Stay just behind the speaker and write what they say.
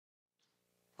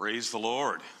Praise the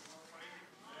Lord.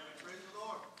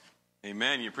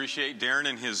 Amen. You appreciate Darren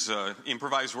and his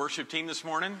improvised worship team this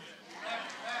morning?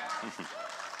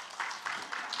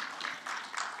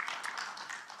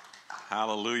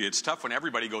 Hallelujah. It's tough when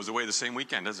everybody goes away the same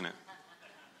weekend, isn't it?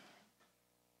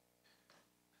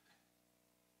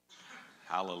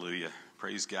 Hallelujah.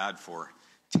 Praise God for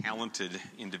talented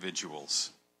individuals.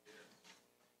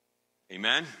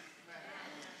 Amen.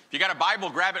 If you got a Bible,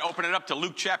 grab it, open it up to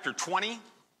Luke chapter 20.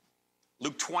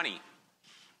 Luke 20.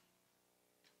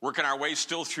 Working our way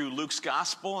still through Luke's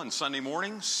gospel on Sunday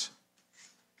mornings.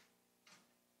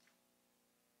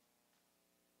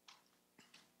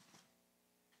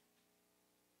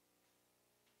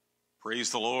 Praise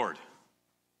the Lord.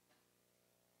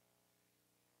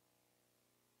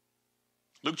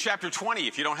 Luke chapter 20.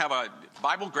 If you don't have a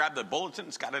Bible, grab the bulletin.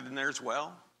 It's got it in there as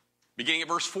well. Beginning at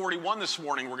verse 41 this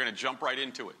morning, we're going to jump right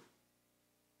into it.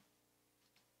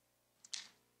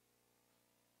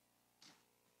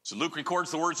 So Luke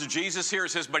records the words of Jesus here.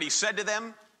 It says, but he said to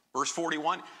them, verse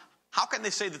 41, how can they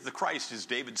say that the Christ is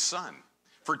David's son?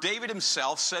 For David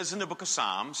himself says in the book of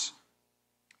Psalms,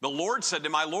 the Lord said to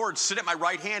my Lord, sit at my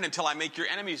right hand until I make your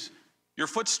enemies your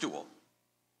footstool.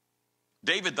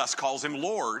 David thus calls him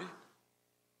Lord.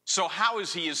 So how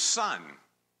is he his son?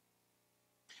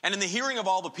 And in the hearing of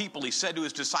all the people, he said to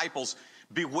his disciples,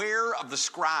 beware of the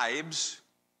scribes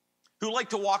who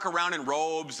like to walk around in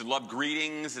robes and love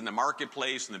greetings in the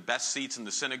marketplace and the best seats in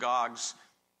the synagogues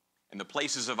and the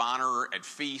places of honor at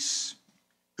feasts,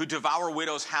 who devour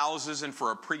widows' houses and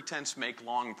for a pretense make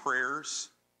long prayers.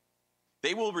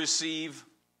 They will receive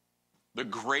the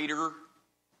greater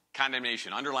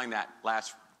condemnation. Underline that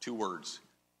last two words.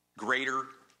 Greater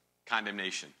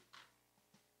condemnation.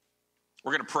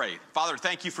 We're going to pray. Father,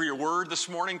 thank you for your word this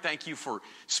morning. Thank you for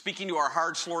speaking to our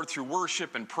hearts, Lord, through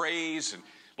worship and praise and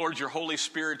Lord, your Holy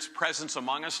Spirit's presence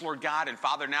among us, Lord God. And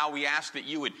Father, now we ask that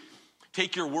you would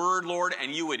take your word, Lord,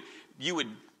 and you would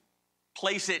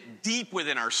place it deep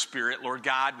within our spirit, Lord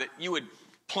God, that you would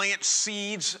plant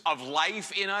seeds of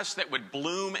life in us that would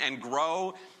bloom and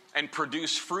grow and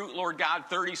produce fruit, Lord God,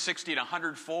 30, 60, and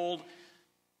 100-fold.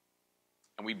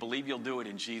 And we believe you'll do it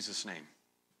in Jesus' name.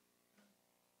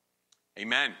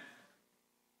 Amen.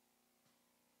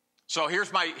 So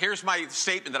here's my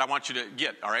statement that I want you to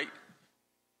get, all right?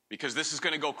 Because this is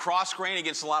going to go cross-grain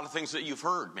against a lot of things that you've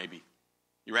heard, maybe.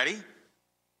 You ready?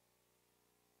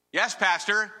 Yes,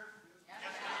 Pastor? Yes.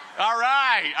 All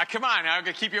right. Come on, I'm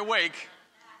going to keep you awake.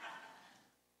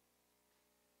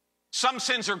 Some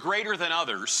sins are greater than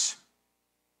others,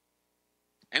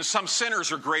 and some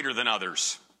sinners are greater than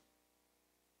others.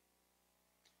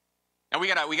 Now, we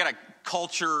got a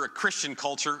culture, a Christian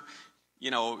culture,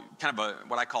 kind of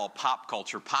what I call pop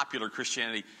culture, popular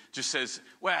Christianity, just says,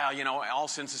 well, all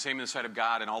sin's the same in the sight of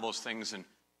God and all those things. And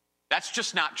that's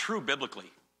just not true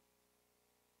biblically.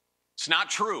 It's not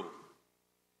true.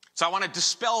 So I want to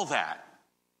dispel that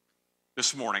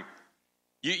this morning.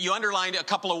 You underlined a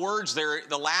couple of words there,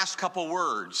 the last couple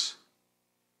words.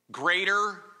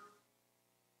 Greater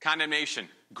condemnation.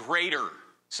 Greater.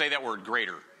 Say that word,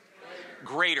 greater.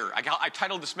 Greater. I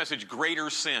titled this message, Greater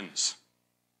Sins.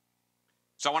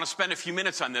 So I want to spend a few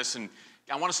minutes on this, and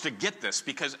I want us to get this,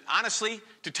 because honestly,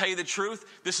 to tell you the truth,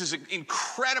 this is an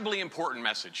incredibly important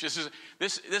message.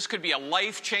 This could be a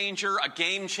life changer, a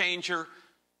game changer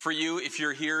for you if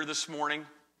you're here this morning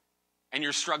and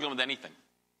you're struggling with anything.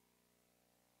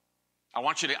 I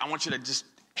want you to just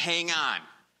hang on.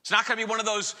 It's not going to be one of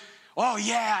those, oh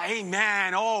yeah,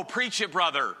 amen, oh preach it,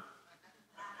 brother,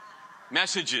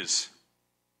 messages.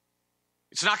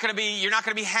 It's not going to be, you're not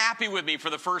going to be happy with me for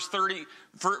the first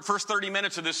 30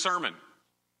 minutes of this sermon.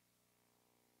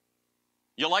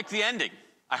 You'll like the ending,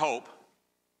 I hope.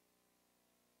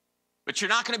 But you're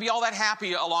not going to be all that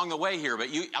happy along the way here. But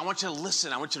I want you to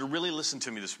listen. I want you to really listen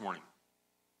to me this morning.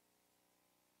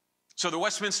 So the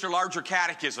Westminster Larger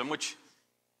Catechism, which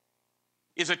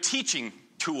is a teaching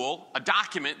tool, a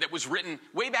document that was written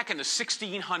way back in the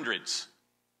 1600s.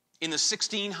 In the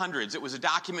 1600s, it was a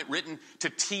document written to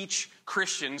teach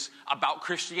Christians about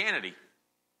Christianity.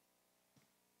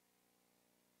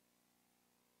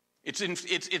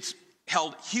 It's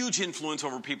held huge influence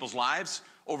over people's lives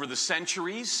over the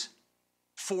centuries.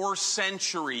 4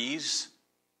 centuries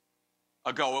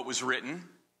ago it was written.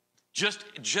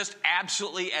 Just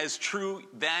absolutely as true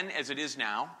then as it is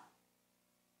now.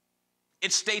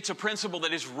 It states a principle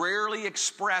that is rarely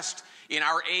expressed in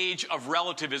our age of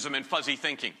relativism and fuzzy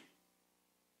thinking.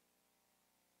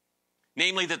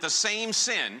 Namely that the same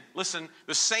sin, listen,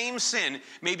 the same sin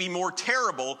may be more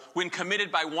terrible when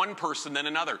committed by one person than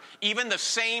another. Even the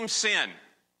same sin.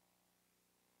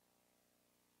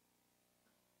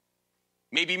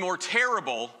 may be more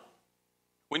terrible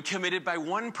when committed by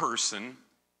one person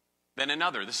than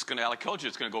another. This is going to, like I told you,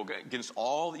 it's going to go against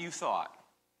all that you thought.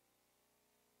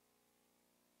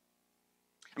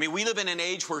 I mean, we live in an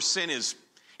age where sin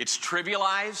it's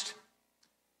trivialized,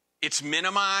 it's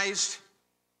minimized,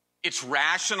 it's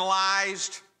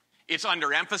rationalized, it's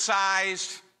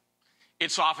underemphasized,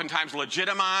 it's oftentimes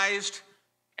legitimized,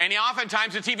 and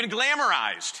oftentimes it's even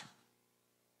glamorized.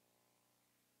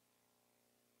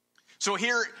 So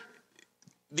here,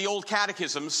 the old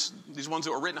catechisms, these ones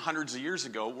that were written hundreds of years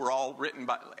ago, were all written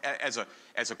as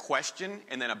a question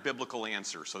and then a biblical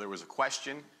answer. So there was a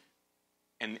question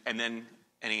and then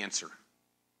an answer.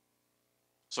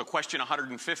 So question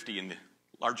 150 in the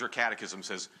larger catechism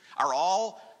says, are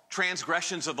all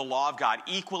transgressions of the law of God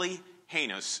equally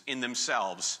heinous in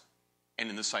themselves and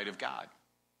in the sight of God?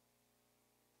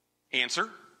 Answer,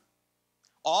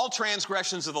 all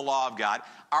transgressions of the law of God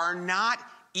are not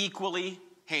equally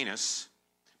heinous,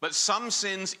 but some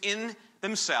sins in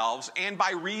themselves and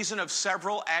by reason of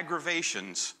several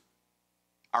aggravations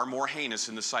are more heinous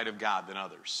in the sight of God than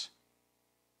others.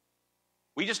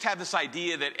 We just have this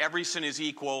idea that every sin is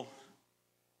equal,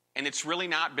 and it's really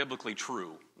not biblically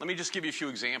true. Let me just give you a few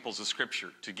examples of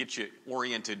Scripture to get you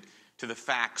oriented to the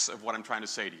facts of what I'm trying to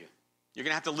say to you. You're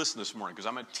going to have to listen this morning because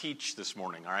I'm going to teach this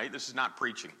morning, all right? This is not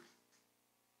preaching.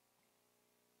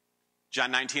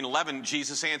 John 19:11,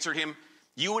 Jesus answered him,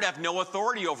 you would have no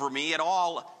authority over me at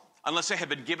all unless it had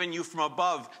been given you from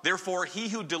above. Therefore, he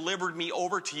who delivered me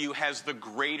over to you has the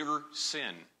greater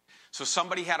sin. So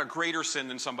somebody had a greater sin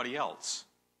than somebody else.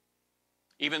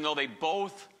 Even though they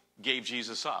both gave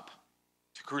Jesus up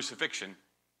to crucifixion,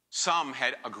 some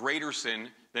had a greater sin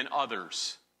than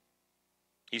others.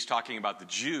 He's talking about the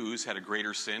Jews had a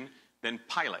greater sin than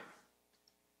Pilate,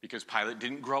 because Pilate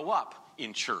didn't grow up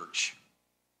in church.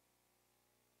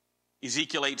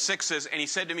 Ezekiel 8:6 says, and he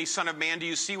said to me, Son of man, do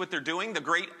you see what they're doing? The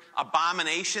great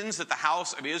abominations that the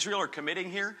house of Israel are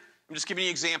committing here? I'm just giving you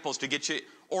examples to get you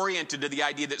oriented to the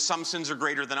idea that some sins are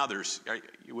greater than others. Are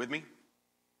you with me?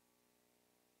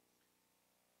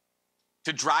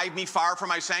 To drive me far from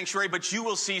my sanctuary, but you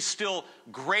will see still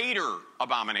greater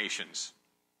abominations,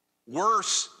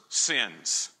 worse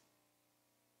sins.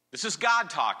 This is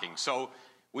God talking, so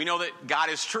we know that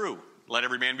God is true. Let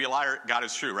every man be a liar. God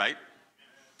is true, right?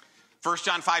 1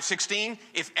 John 5:16,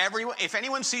 if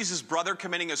anyone sees his brother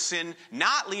committing a sin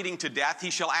not leading to death, he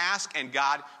shall ask, and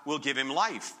God will give him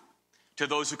life. To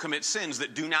those who commit sins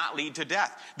that do not lead to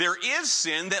death. There is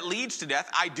sin that leads to death.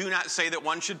 I do not say that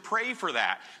one should pray for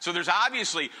that. So there's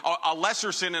obviously a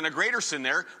lesser sin and a greater sin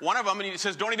there. One of them, and he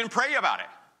says, don't even pray about it.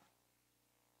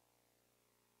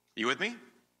 You with me?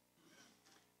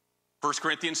 1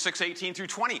 Corinthians 6:18 through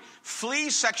 20. Flee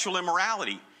sexual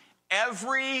immorality.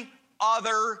 Every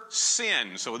other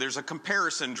sin. So there's a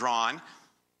comparison drawn.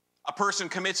 A person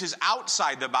commits is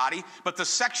outside the body, but the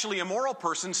sexually immoral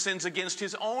person sins against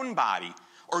his own body.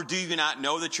 Or do you not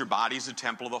know that your body is a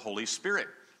temple of the Holy Spirit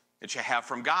that you have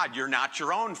from God? You're not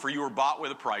your own, for you were bought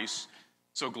with a price,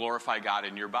 so glorify God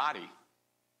in your body.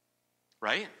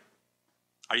 Right?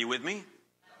 Are you with me?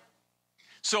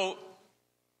 So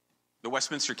the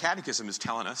Westminster Catechism is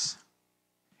telling us,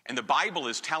 and the Bible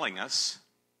is telling us,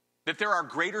 that there are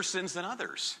greater sins than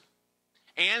others.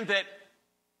 And that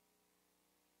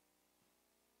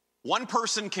one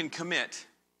person can commit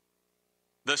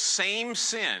the same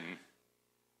sin,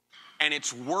 and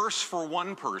it's worse for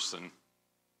one person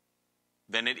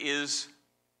than it is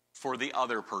for the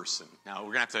other person. Now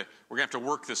we're gonna have to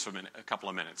work this for a couple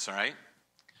of minutes, all right?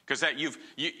 Because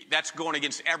that's going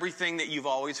against everything that you've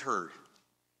always heard.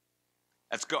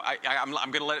 I'm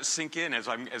going to let it sink in as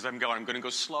I'm going. I'm going to go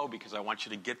slow because I want you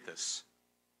to get this.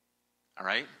 All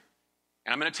right?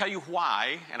 And I'm going to tell you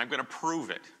why, and I'm going to prove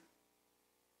it.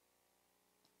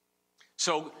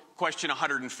 So question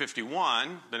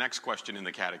 151, the next question in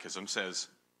the catechism says,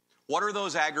 what are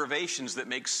those aggravations that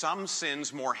make some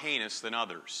sins more heinous than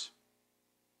others?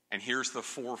 And here's the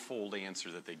fourfold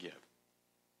answer that they give.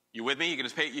 You with me?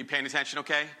 You paying attention,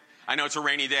 okay? I know it's a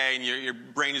rainy day and your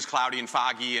brain is cloudy and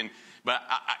foggy, but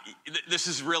this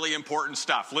is really important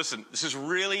stuff. Listen, this is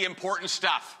really important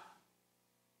stuff.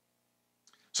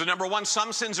 So number one,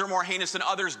 some sins are more heinous than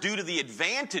others due to the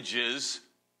advantages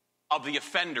of the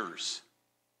offenders.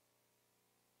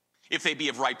 If they be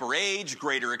of riper age,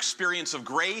 greater experience of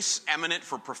grace, eminent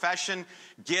for profession,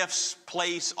 gifts,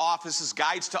 place, offices,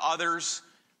 guides to others,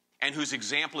 and whose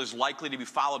example is likely to be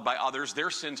followed by others,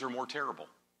 their sins are more terrible.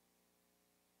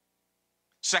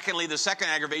 Secondly, the second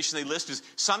aggravation they list is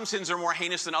some sins are more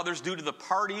heinous than others due to the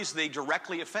parties they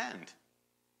directly offend.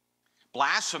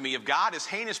 Blasphemy of God is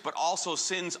heinous, but also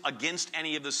sins against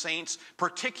any of the saints,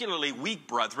 particularly weak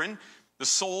brethren, the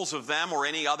souls of them or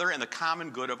any other, and the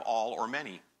common good of all or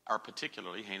many are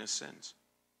particularly heinous sins.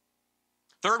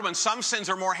 Third one, some sins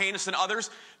are more heinous than others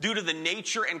due to the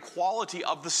nature and quality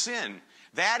of the sin.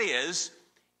 That is,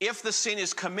 if the sin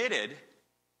is committed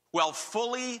while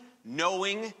fully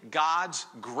knowing God's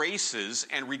graces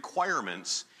and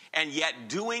requirements, and yet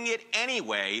doing it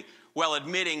anyway while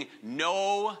admitting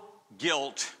no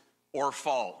guilt or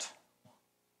fault.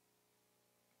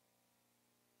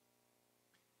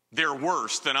 They're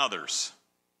worse than others.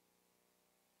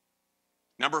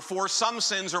 Number 4, some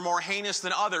sins are more heinous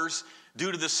than others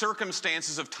due to the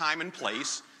circumstances of time and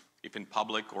place, if in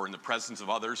public or in the presence of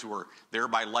others who are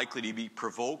thereby likely to be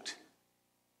provoked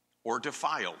or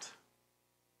defiled.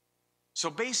 So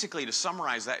basically, to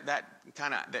summarize that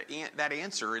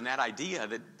answer and that idea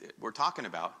that we're talking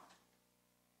about,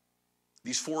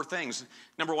 these 4 things.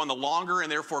 Number 1, the longer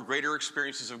and therefore greater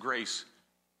experiences of grace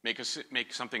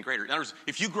make something greater. In other words,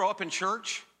 if you grow up in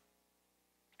church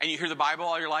and you hear the Bible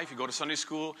all your life, you go to Sunday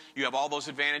school, you have all those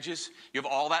advantages, you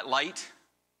have all that light,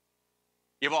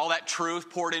 you have all that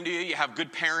truth poured into you, you have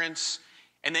good parents,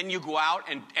 and then you go out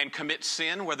and commit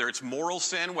sin, whether it's moral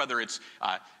sin, whether it's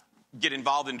get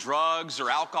involved in drugs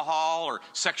or alcohol or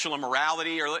sexual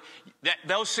immorality, or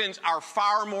those sins are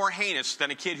far more heinous than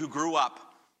a kid who grew up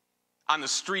on the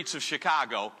streets of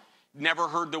Chicago, never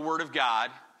heard the word of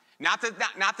God. Not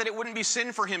that it wouldn't be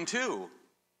sin for him too,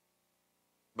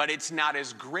 but it's not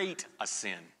as great a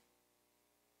sin.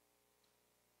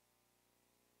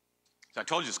 So I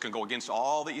told you it's going to go against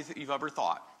all that you've ever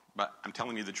thought, but I'm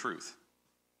telling you the truth.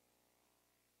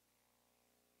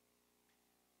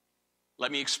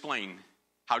 Let me explain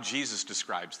how Jesus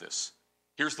describes this.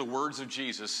 Here's the words of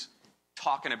Jesus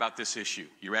talking about this issue.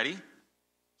 You ready?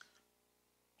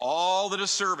 All that a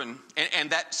servant, and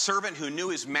that servant who knew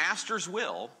his master's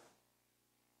will,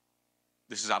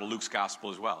 this is out of Luke's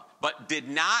gospel as well, but did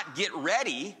not get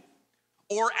ready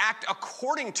or act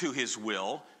according to his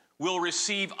will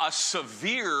receive a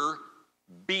severe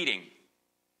beating.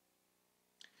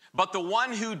 But the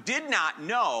one who did not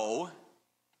know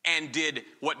and did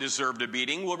what deserved a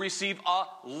beating will receive a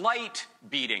light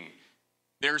beating.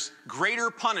 There's greater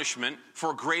punishment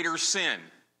for greater sin.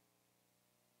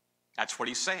 That's what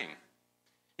he's saying.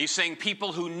 He's saying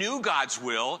people who knew God's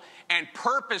will and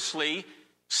purposely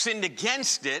sinned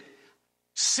against it,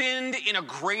 sinned in a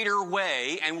greater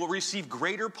way and will receive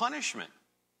greater punishment.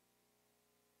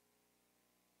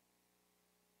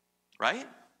 Right?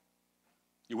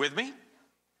 You with me?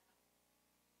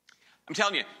 I'm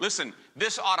telling you, listen,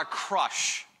 this ought to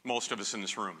crush most of us in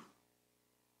this room.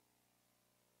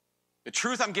 The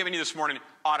truth I'm giving you this morning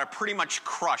ought to pretty much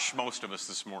crush most of us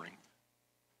this morning.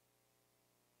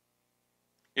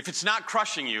 If it's not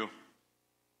crushing you,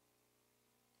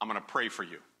 I'm going to pray for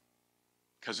you.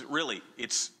 Because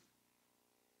it's...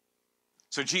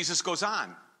 So Jesus goes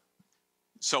on.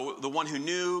 So the one who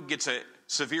knew gets a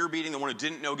severe beating. The one who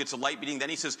didn't know gets a light beating. Then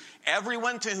he says,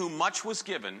 everyone to whom much was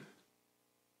given,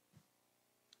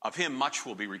 of him much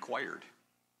will be required.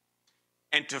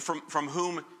 And from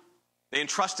whom they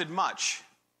entrusted much,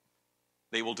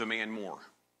 they will demand more.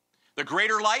 The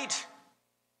greater light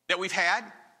that we've had,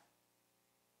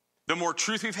 the more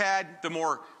truth we've had, the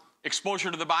more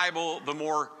exposure to the Bible, the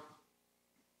more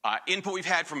input we've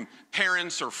had from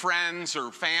parents or friends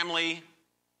or family.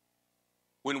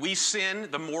 When we sin,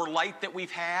 the more light that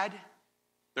we've had,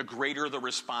 the greater the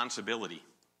responsibility.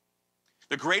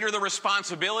 The greater the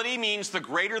responsibility means the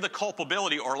greater the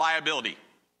culpability or liability,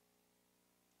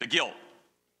 the guilt.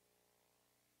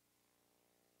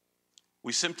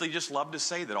 We simply just love to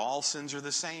say that all sins are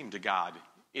the same to God.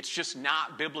 It's just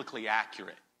not biblically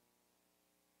accurate.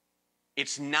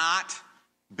 It's not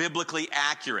biblically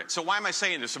accurate. So why am I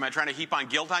saying this? Am I trying to heap on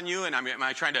guilt on you? And am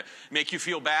I trying to make you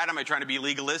feel bad? Am I trying to be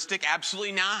legalistic?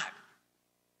 Absolutely not.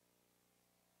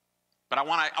 But I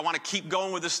want to keep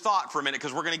going with this thought for a minute,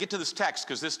 because we're going to get to this text,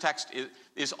 because this text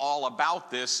is all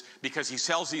about this, because he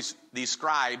tells these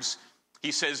scribes,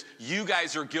 he says, you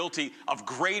guys are guilty of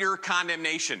greater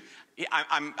condemnation.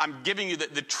 I'm giving you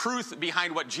the truth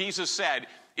behind what Jesus said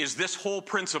is this whole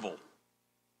principle.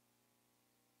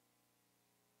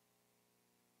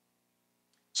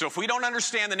 So if we don't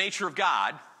understand the nature of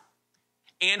God,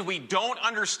 and we don't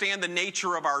understand the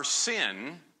nature of our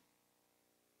sin,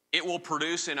 it will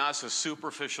produce in us a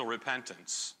superficial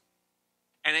repentance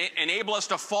and enable us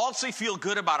to falsely feel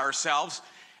good about ourselves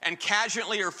and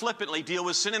casually or flippantly deal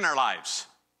with sin in our lives.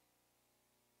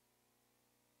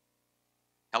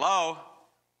 Hello?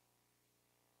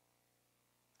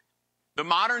 The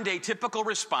modern day typical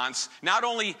response, not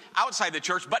only outside the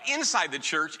church, but inside the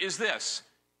church, is this.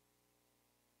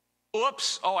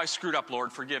 Oops, oh, I screwed up,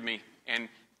 Lord, forgive me. And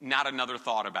not another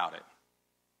thought about it.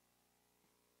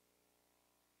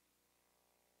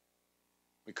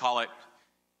 We call it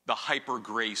the hyper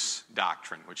grace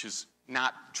doctrine, which is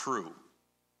not true.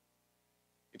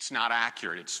 It's not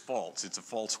accurate. It's false. It's a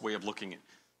false way of looking at it.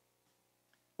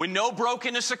 When no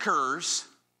brokenness occurs,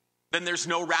 then there's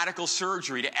no radical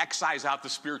surgery to excise out the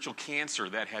spiritual cancer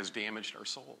that has damaged our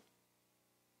soul.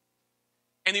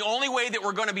 And the only way that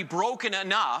we're going to be broken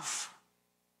enough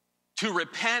to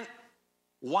repent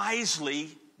wisely,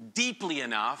 deeply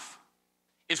enough,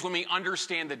 is when we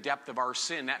understand the depth of our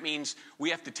sin. That means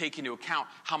we have to take into account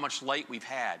how much light we've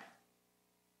had.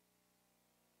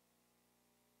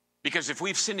 Because if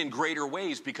we've sinned in greater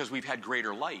ways because we've had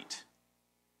greater light,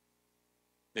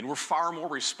 then we're far more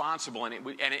responsible.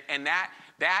 And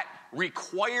that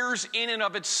requires in and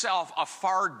of itself a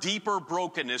far deeper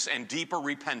brokenness and deeper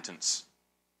repentance.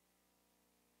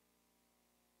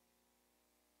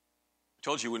 I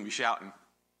told you you wouldn't be shouting.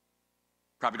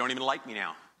 Probably don't even like me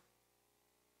now.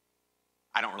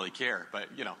 I don't really care, but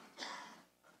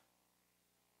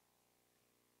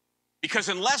Because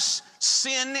unless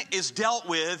sin is dealt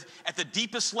with at the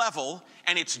deepest level,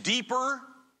 and it's deeper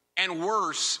and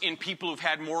worse in people who've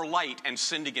had more light and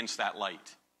sinned against that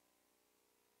light.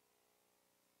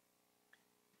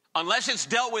 Unless it's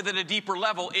dealt with at a deeper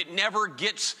level, it never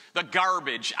gets the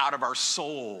garbage out of our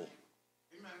soul.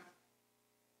 Amen.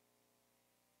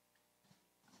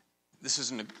 This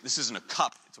isn't a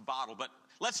cup, it's a bottle, but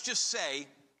let's just say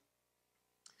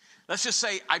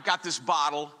I've got this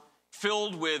bottle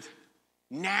filled with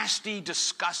nasty,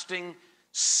 disgusting,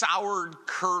 soured,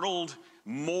 curdled,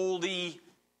 moldy,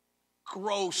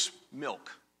 gross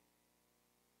milk.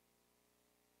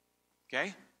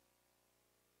 Okay?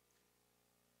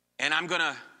 And I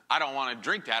don't want to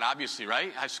drink that, obviously,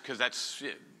 right? Because that's,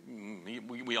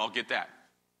 we all get that.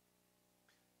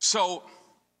 So,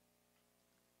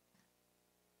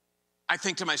 I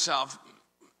think to myself,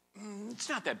 it's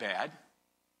not that bad.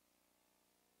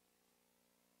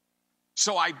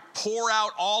 So I pour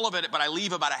out all of it, but I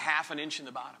leave about a half an inch in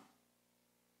the bottom.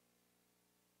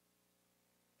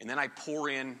 And then I pour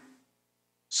in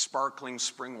sparkling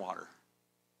spring water.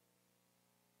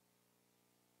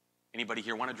 Anybody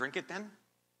here want to drink it then?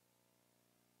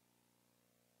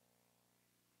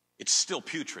 It's still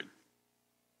putrid.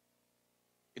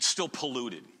 It's still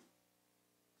polluted.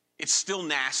 It's still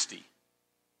nasty.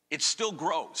 It's still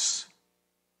gross.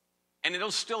 And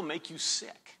it'll still make you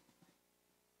sick.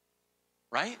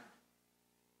 Right?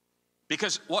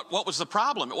 Because what was the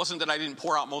problem? It wasn't that I didn't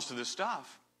pour out most of this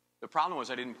stuff. The problem was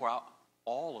I didn't pour out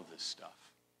all of this stuff.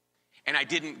 And I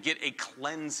didn't get a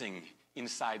cleansing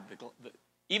inside the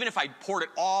even if I poured it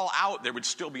all out, there would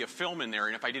still be a film in there.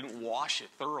 And if I didn't wash it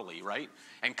thoroughly, right,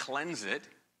 and cleanse it,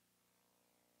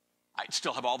 I'd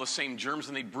still have all the same germs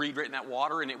and they'd breed right in that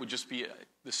water and it would just be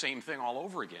the same thing all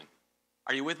over again.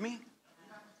 Are you with me?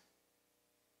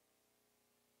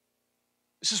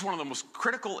 This is one of the most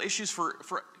critical issues for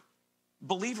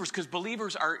believers, because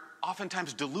believers are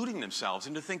oftentimes deluding themselves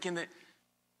into thinking that,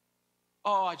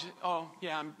 I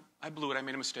blew it, I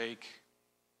made a mistake.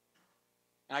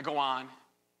 And I go on.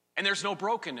 And there's no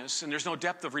brokenness, and there's no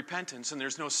depth of repentance, and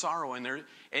there's no sorrow, and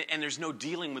there's no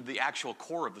dealing with the actual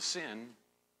core of the sin.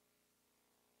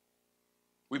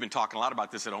 We've been talking a lot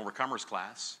about this at Overcomers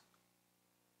class.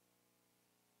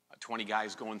 20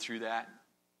 guys going through that,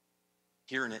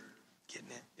 hearing it,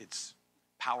 getting it. It's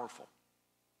powerful.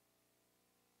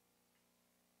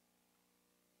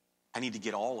 I need to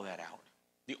get all of that out.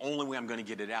 The only way I'm going to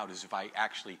get it out is if I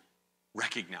actually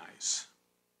recognize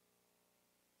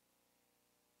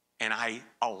and I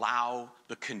allow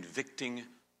the convicting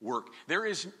work.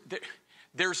 There's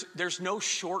no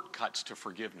shortcuts to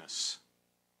forgiveness.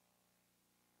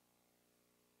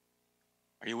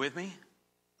 Are you with me?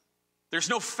 There's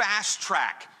no fast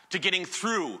track to getting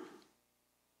through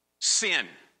sin.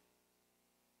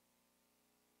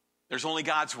 There's only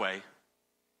God's way,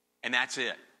 and that's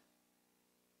it.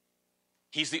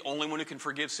 He's the only one who can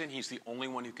forgive sin. He's the only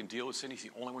one who can deal with sin. He's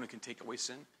the only one who can take away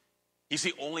sin. He's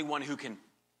the only one who can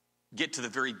get to the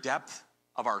very depth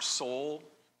of our soul,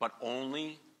 but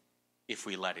only if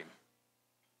we let him.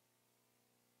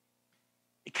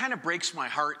 It kind of breaks my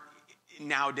heart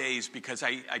nowadays because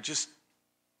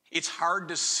it's hard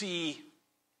to see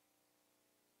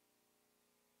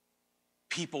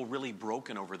people really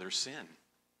broken over their sin.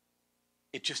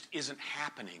 It just isn't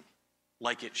happening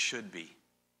like it should be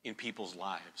in people's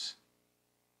lives.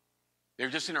 They're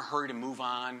just in a hurry to move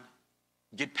on,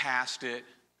 get past it,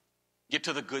 get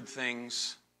to the good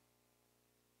things.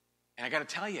 And I got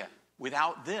to tell you,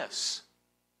 without this,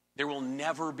 there will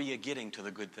never be a getting to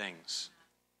the good things.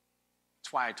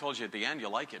 That's why I told you at the end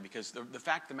you'll like it, because the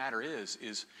fact of the matter is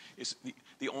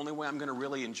the only way I'm going to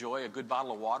really enjoy a good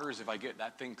bottle of water is if I get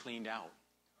that thing cleaned out.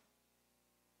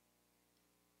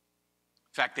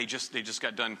 In fact, they just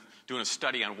got done doing a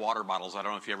study on water bottles. I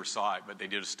don't know if you ever saw it, but they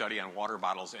did a study on water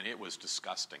bottles, and it was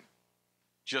disgusting.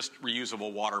 Just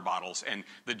reusable water bottles, and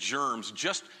the germs,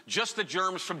 just the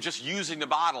germs from just using the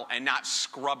bottle and not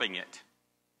scrubbing it.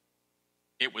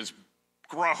 It was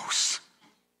gross.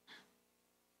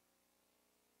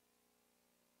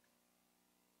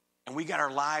 And we got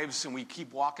our lives, and we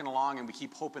keep walking along, and we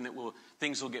keep hoping that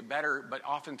things will get better, but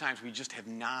oftentimes we just have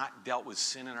not dealt with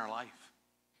sin in our life.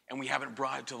 And we haven't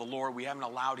brought it to the Lord. We haven't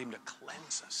allowed him to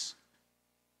cleanse us.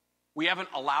 We haven't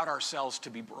allowed ourselves to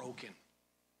be broken.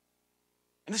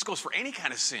 And this goes for any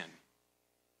kind of sin,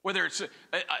 whether it's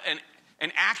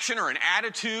an action or an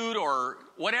attitude or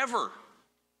whatever.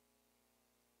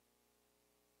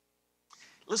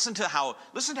 Listen to how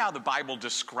the Bible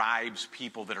describes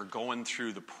people that are going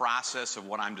through the process of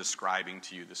what I'm describing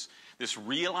to you. This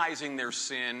realizing their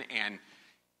sin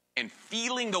and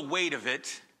feeling the weight of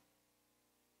it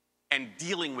and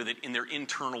dealing with it in their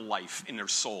internal life, in their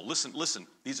soul. Listen.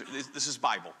 This is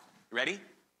Bible. You ready?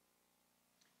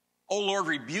 O Lord,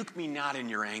 rebuke me not in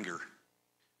your anger,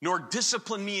 nor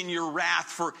discipline me in your wrath,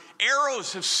 for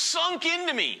arrows have sunk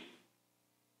into me,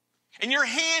 and your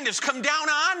hand has come down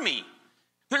on me.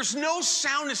 There's no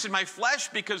soundness in my flesh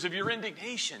because of your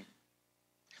indignation.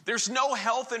 There's no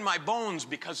health in my bones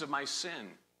because of my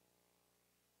sin.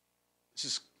 This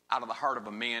is out of the heart of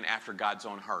a man after God's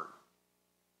own heart.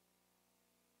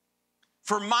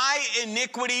 For my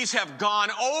iniquities have gone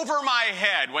over my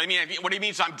head. What he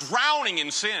means, I'm drowning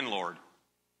in sin, Lord.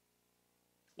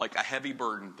 Like a heavy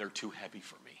burden, they're too heavy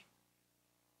for me.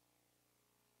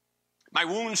 My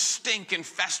wounds stink and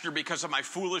fester because of my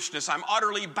foolishness. I'm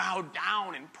utterly bowed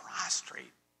down and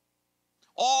prostrate.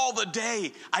 All the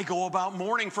day I go about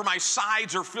mourning, for my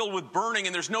sides are filled with burning,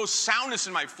 and there's no soundness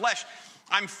in my flesh.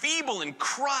 I'm feeble and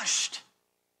crushed.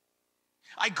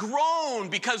 I groan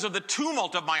because of the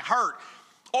tumult of my heart.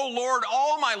 O Lord,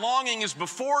 all my longing is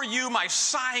before you. My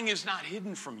sighing is not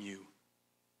hidden from you.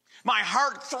 My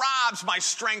heart throbs, my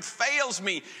strength fails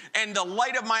me, and the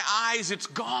light of my eyes, it's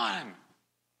gone.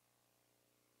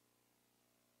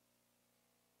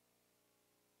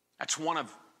 That's one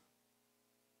of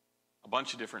a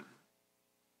bunch of different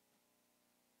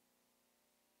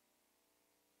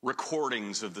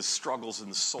recordings of the struggles in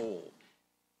the soul.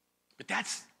 But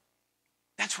that's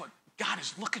what God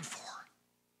is looking for.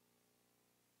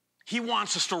 He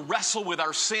wants us to wrestle with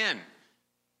our sin,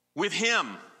 with him.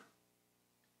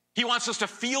 He wants us to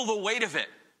feel the weight of it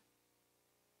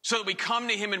so that we come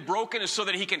to him in brokenness, so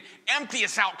that he can empty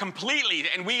us out completely,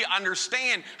 and we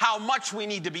understand how much we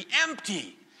need to be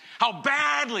empty, how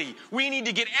badly we need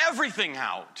to get everything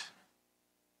out.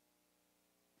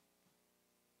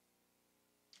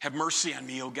 Have mercy on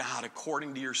me, O God,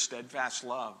 according to your steadfast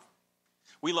love.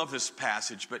 We love this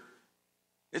passage, but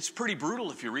it's pretty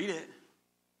brutal if you read it.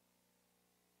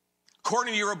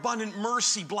 According to your abundant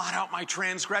mercy, blot out my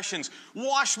transgressions.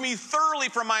 Wash me thoroughly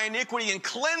from my iniquity and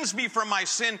cleanse me from my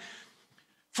sin.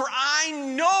 For I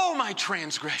know my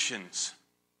transgressions,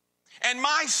 and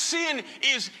my sin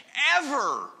is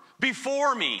ever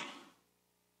before me.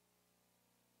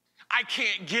 I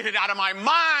can't get it out of my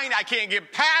mind. I can't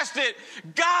get past it.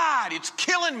 God, it's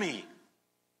killing me.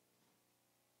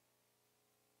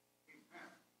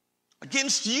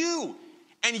 Against you,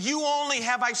 and you only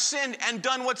have I sinned and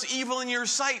done what's evil in your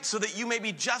sight, so that you may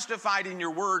be justified in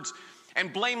your words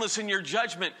and blameless in your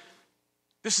judgment.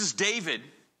 This is David,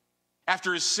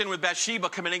 after his sin with Bathsheba,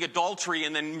 committing adultery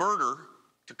and then murder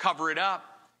to cover it up.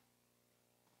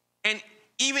 And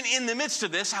even in the midst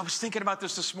of this, I was thinking about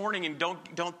this morning, and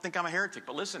don't think I'm a heretic,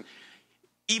 but listen,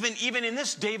 even in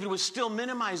this, David was still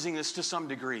minimizing this to some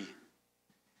degree.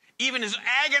 Even as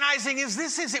agonizing as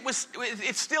this is,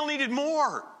 it still needed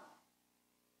more.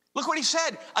 Look what he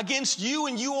said. Against you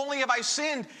and you only have I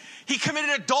sinned. He committed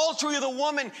adultery with a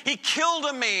woman. He killed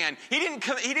a man. He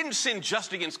didn't sin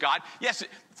just against God. Yes,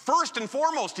 first and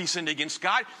foremost, he sinned against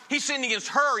God. He sinned against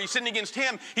her. He sinned against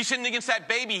him. He sinned against that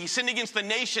baby. He sinned against the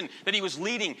nation that he was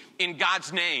leading in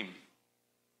God's name.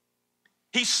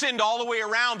 He sinned all the way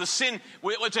around. The sin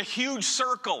was a huge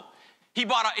circle. He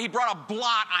brought a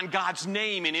blot on God's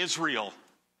name in Israel.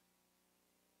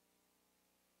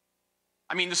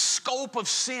 I mean, the scope of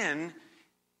sin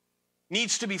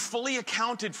needs to be fully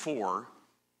accounted for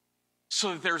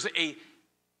so that there's a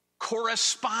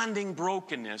corresponding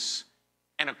brokenness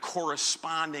and a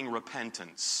corresponding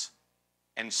repentance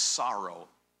and sorrow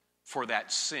for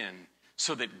that sin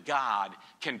so that God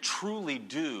can truly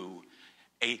do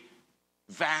a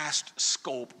vast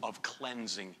scope of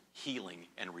cleansing, healing,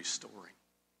 and restoring.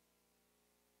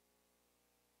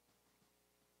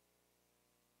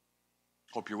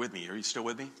 Hope you're with me. Are you still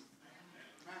with me?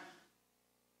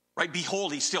 Right?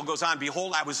 Behold, he still goes on.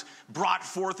 Behold, I was brought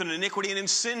forth in iniquity, and in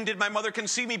sin did my mother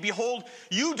conceive me. Behold,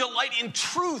 you delight in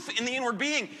truth in the inward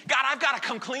being. God, I've got to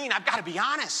come clean. I've got to be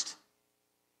honest.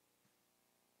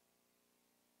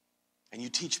 And you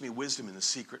teach me wisdom in the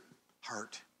secret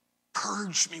heart.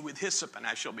 Purge me with hyssop, and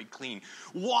I shall be clean.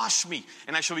 Wash me,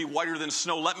 and I shall be whiter than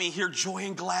snow. Let me hear joy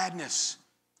and gladness.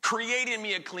 Create in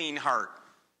me a clean heart.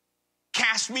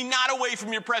 Cast me not away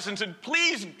from your presence, and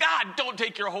please, God, don't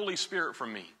take your Holy Spirit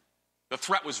from me. The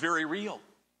threat was very real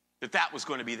that was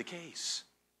going to be the case.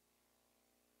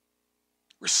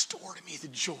 Restore to me the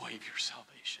joy of your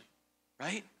salvation,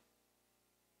 right?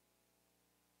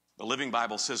 The Living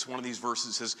Bible says, one of these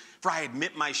verses says, for I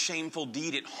admit my shameful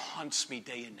deed, it haunts me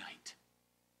day and night.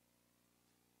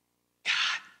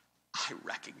 God, I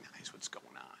recognize what's going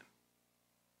on.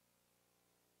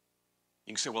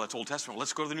 You can say, well, that's Old Testament.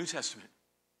 Let's go to the New Testament.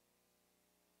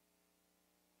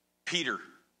 Peter,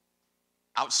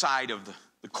 outside of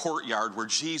the courtyard where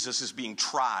Jesus is being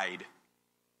tried,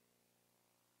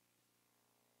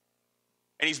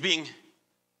 and he's being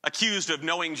accused of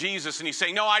knowing Jesus, and he's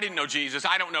saying, no, I didn't know Jesus.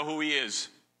 I don't know who he is.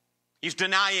 He's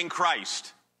denying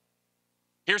Christ.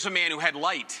 Here's a man who had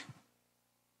light.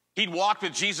 He'd walked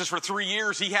with Jesus for 3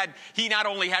 years. He not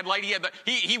only had light,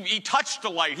 he touched the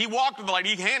light. He walked with the light.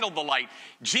 He handled the light.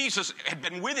 Jesus had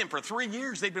been with him for 3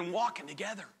 years. They'd been walking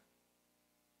together.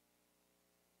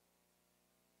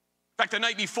 In fact, the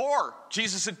night before,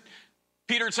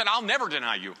 Peter had said, I'll never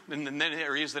deny you. And then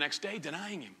there he is the next day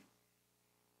denying him.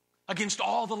 Against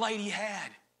all the light he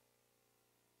had.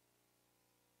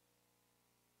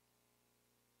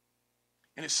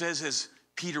 And it says as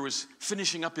Peter was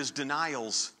finishing up his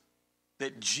denials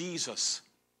that Jesus,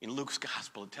 in Luke's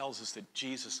gospel, it tells us that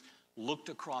Jesus looked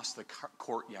across the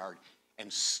courtyard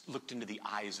and looked into the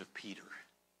eyes of Peter.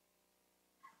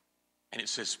 And it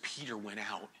says Peter went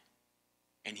out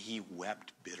and he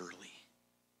wept bitterly.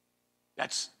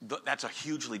 That's a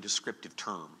hugely descriptive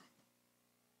term.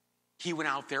 He went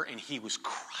out there and he was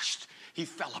crushed. He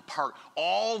fell apart.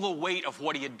 All the weight of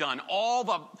what he had done, all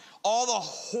the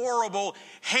horrible,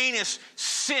 heinous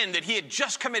sin that he had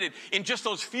just committed in just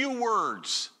those few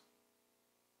words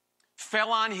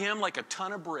fell on him like a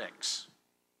ton of bricks.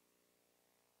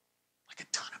 Like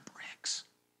a ton of bricks.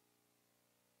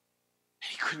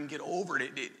 And he couldn't get over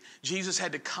it. Jesus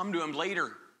had to come to him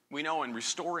later, we know, and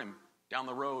restore him down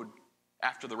the road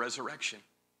after the resurrection.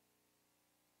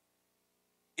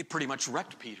 It pretty much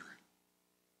wrecked Peter.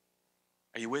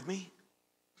 Are you with me?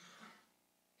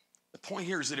 The point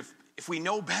here is that if we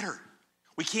know better,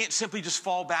 we can't simply just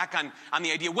fall back on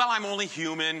the idea, well, I'm only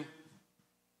human.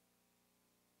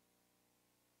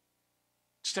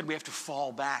 Instead, we have to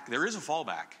fall back. There is a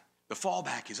fallback. The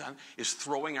fallback is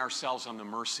throwing ourselves on the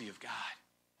mercy of God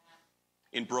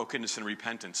in brokenness and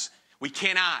repentance. We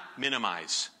cannot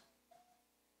minimize.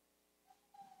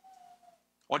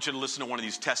 I want you to listen to one of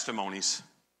these testimonies.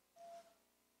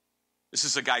 This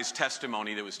is a guy's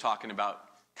testimony that was talking about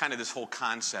kind of this whole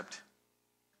concept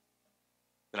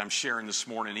that I'm sharing this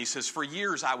morning. He says, for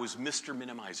years I was Mr.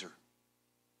 Minimizer.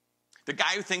 The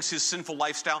guy who thinks his sinful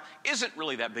lifestyle isn't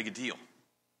really that big a deal.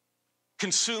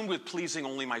 Consumed with pleasing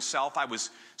only myself, I was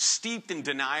steeped in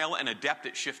denial and adept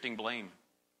at shifting blame.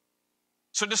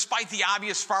 So despite the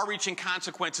obvious far-reaching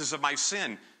consequences of my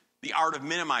sin, the art of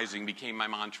minimizing became my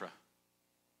mantra.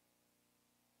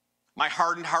 My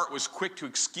hardened heart was quick to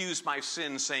excuse my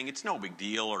sin, saying it's no big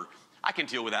deal, or I can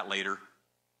deal with that later.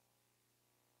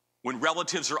 When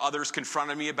relatives or others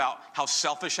confronted me about how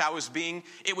selfish I was being,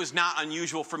 it was not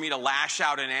unusual for me to lash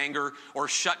out in anger or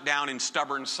shut down in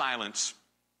stubborn silence,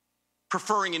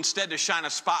 preferring instead to shine a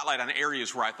spotlight on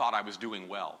areas where I thought I was doing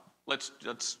well. Let's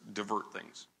divert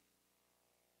things.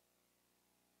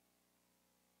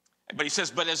 But he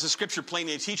says, but as the scripture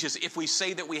plainly teaches, if we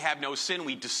say that we have no sin,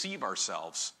 we deceive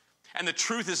ourselves. And the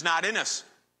truth is not in us.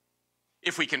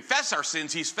 If we confess our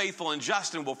sins, he's faithful and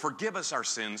just and will forgive us our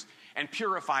sins and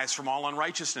purify us from all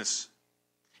unrighteousness.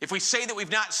 If we say that we've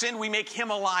not sinned, we make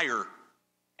him a liar,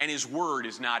 and his word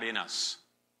is not in us.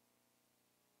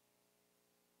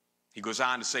 He goes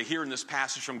on to say, here in this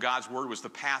passage from God's word was the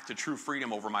path to true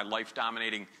freedom over my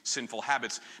life-dominating sinful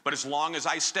habits. But as long as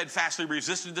I steadfastly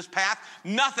resisted this path,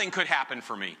 nothing could happen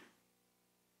for me.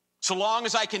 So long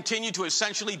as I continue to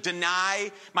essentially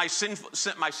deny my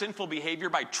sinful behavior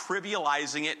by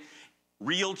trivializing it,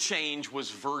 real change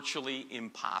was virtually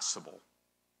impossible.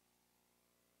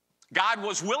 God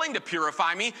was willing to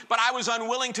purify me, but I was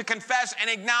unwilling to confess and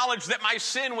acknowledge that my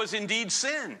sin was indeed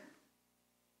sin.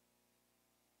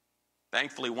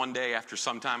 Thankfully, one day, after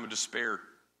some time of despair,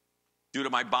 due to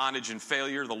my bondage and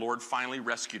failure, the Lord finally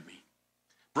rescued me,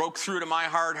 broke through to my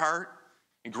hard heart,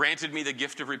 and granted me the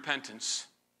gift of repentance.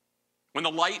 When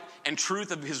the light and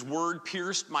truth of his word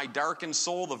pierced my darkened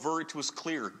soul, the verdict was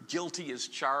clear. Guilty is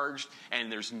charged, and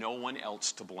there's no one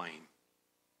else to blame.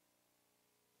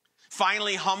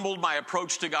 Finally humbled, my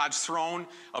approach to God's throne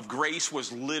of grace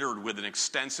was littered with an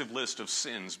extensive list of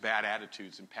sins, bad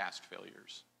attitudes, and past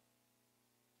failures.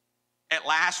 At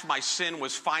last, my sin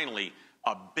was finally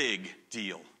a big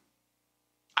deal.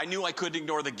 I knew I couldn't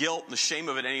ignore the guilt and the shame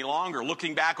of it any longer.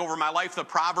 Looking back over my life, the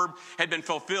proverb had been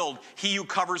fulfilled. He who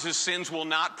covers his sins will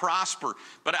not prosper.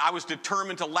 But I was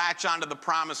determined to latch onto the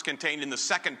promise contained in the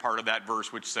second part of that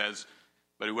verse, which says,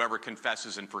 but whoever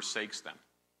confesses and forsakes them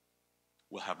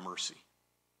will have mercy.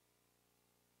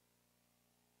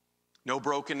 No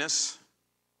brokenness,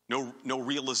 no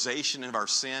realization of our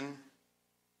sin,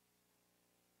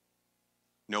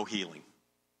 no healing,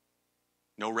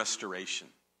 no restoration,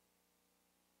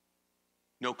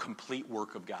 no complete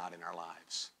work of God in our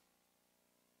lives.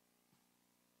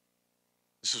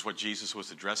 This is what Jesus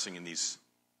was addressing in these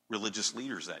religious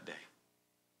leaders that day.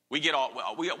 We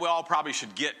all probably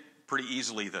should get pretty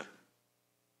easily the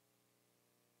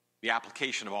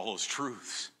application of all those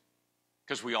truths,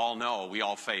 because we all know we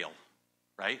all fail,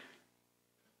 right?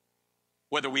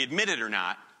 Whether we admit it or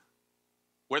not,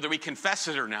 whether we confess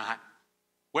it or not,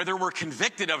 whether we're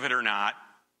convicted of it or not,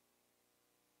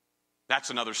 that's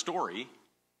another story,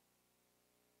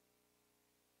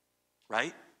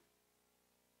 right?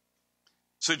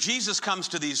 So Jesus comes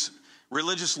to these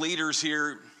religious leaders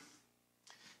here,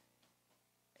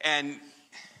 and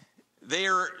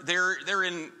they're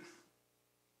in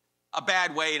a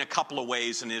bad way in a couple of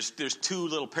ways, and there's two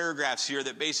little paragraphs here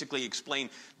that basically explain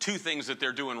two things that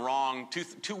they're doing wrong,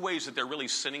 two ways that they're really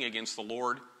sinning against the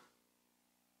Lord.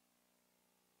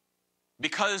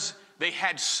 Because they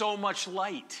had so much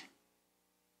light.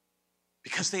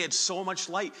 Because they had so much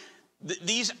light.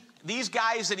 These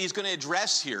guys that he's going to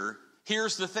address here,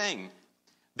 here's the thing.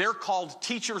 They're called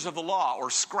teachers of the law or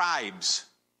scribes.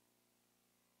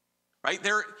 Right?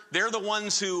 They're the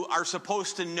ones who are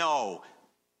supposed to know.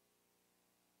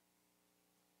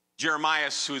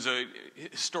 Jeremiah, who's a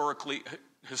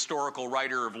historical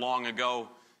writer of long ago,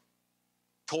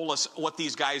 told us what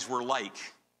these guys were like.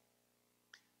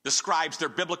 The scribes, they're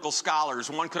biblical scholars.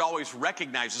 One could always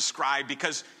recognize a scribe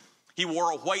because he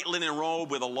wore a white linen robe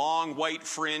with a long white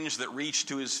fringe that reached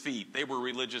to his feet. They were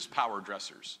religious power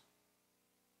dressers.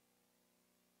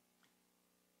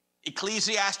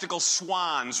 Ecclesiastical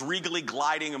swans regally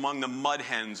gliding among the mud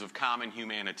hens of common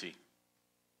humanity.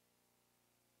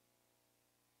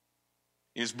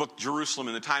 In his book, Jerusalem,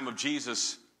 in the time of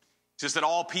Jesus, it says that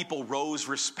all people rose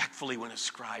respectfully when a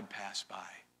scribe passed by.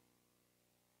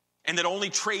 And that only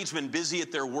tradesmen busy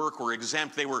at their work were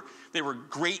exempt. They were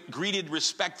greeted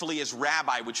respectfully as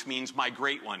rabbi, which means my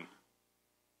great one,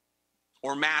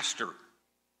 or master,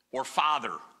 or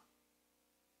father.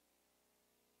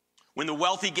 When the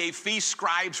wealthy gave feasts,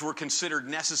 scribes were considered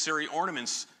necessary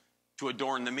ornaments to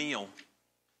adorn the meal.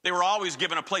 They were always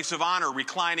given a place of honor,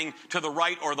 reclining to the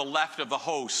right or the left of the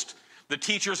host. The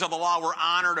teachers of the law were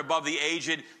honored above the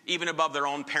aged, even above their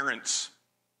own parents.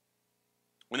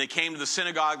 When they came to the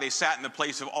synagogue, they sat in the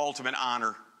place of ultimate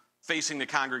honor, facing the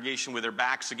congregation with their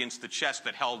backs against the chest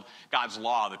that held God's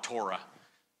law, the Torah,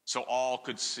 so all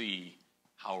could see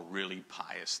how really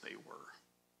pious they were.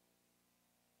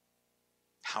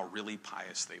 How really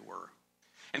pious they were.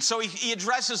 And so he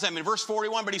addresses them in verse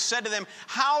 41, but he said to them,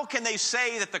 how can they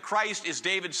say that the Christ is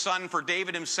David's son? For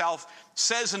David himself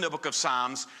says in the book of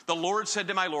Psalms, the Lord said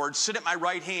to my Lord, sit at my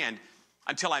right hand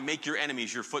until I make your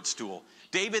enemies your footstool.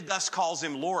 David thus calls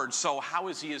him Lord, so how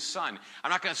is he his son?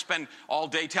 I'm not going to spend all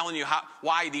day telling you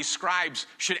why these scribes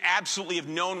should absolutely have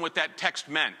known what that text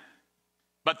meant.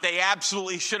 But they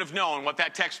absolutely should have known what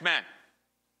that text meant.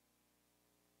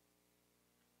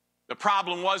 The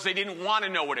problem was they didn't want to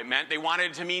know what it meant. They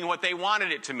wanted it to mean what they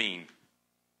wanted it to mean.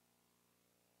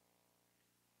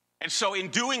 And so in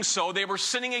doing so, they were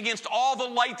sinning against all the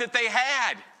light that they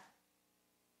had.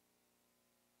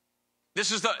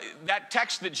 This is that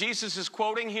text that Jesus is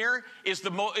quoting here is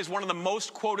one of the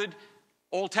most quoted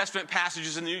Old Testament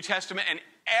passages in the New Testament, and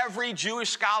every Jewish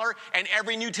scholar and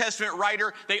every New Testament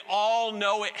writer, they all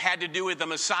know it had to do with the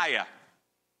Messiah.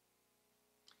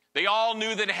 They all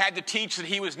knew that it had to teach that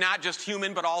he was not just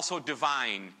human, but also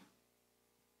divine.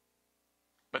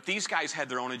 But these guys had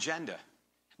their own agenda.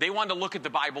 They wanted to look at the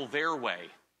Bible their way.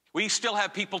 We still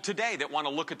have people today that want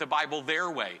to look at the Bible their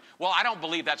way. Well, I don't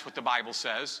believe that's what the Bible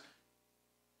says.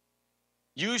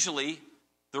 Usually,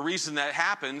 the reason that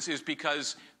happens is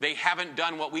because they haven't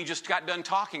done what we just got done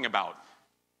talking about.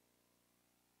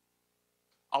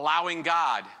 Allowing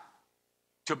God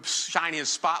to shine his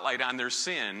spotlight on their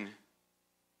sin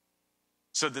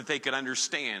so that they could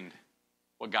understand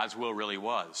what God's will really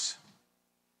was.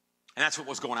 And that's what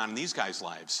was going on in these guys'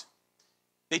 lives.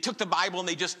 They took the Bible and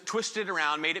they just twisted it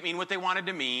around, made it mean what they wanted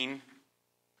to mean.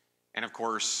 And of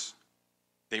course,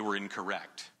 they were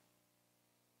incorrect.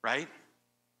 Right?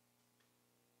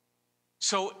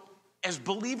 So, as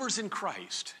believers in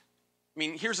Christ, I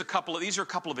mean, these are a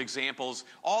couple of examples.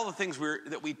 All the things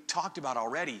that we talked about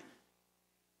already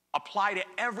apply to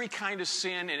every kind of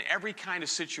sin and every kind of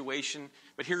situation.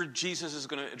 But here Jesus is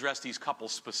going to address these couple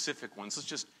specific ones. Let's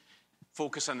just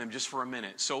focus on them just for a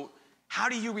minute. So, how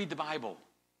do you read the Bible?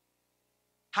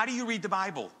 How do you read the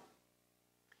Bible?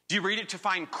 Do you read it to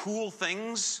find cool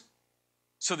things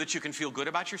so that you can feel good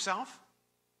about yourself?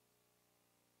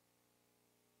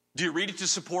 Do you read it to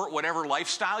support whatever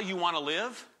lifestyle you want to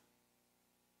live?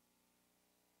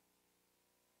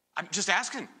 I'm just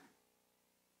asking.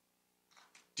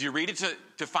 Do you read it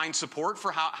to find support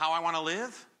for how I want to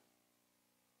live?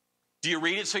 Do you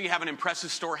read it so you have an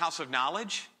impressive storehouse of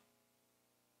knowledge?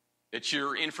 That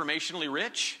you're informationally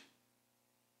rich?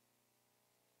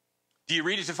 Do you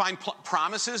read it to find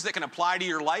promises that can apply to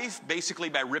your life, basically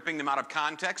by ripping them out of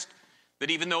context, that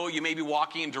even though you may be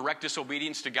walking in direct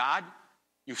disobedience to God,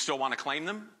 you still want to claim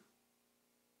them?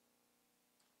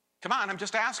 Come on, I'm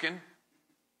just asking.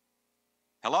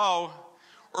 Hello?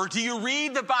 Or do you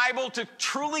read the Bible to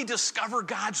truly discover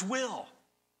God's will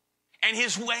and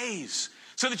his ways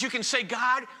so that you can say,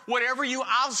 God,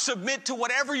 I'll submit to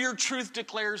whatever your truth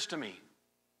declares to me.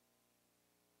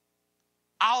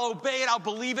 I'll obey it, I'll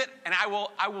believe it, and I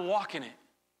will walk in it,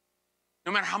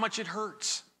 no matter how much it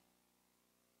hurts.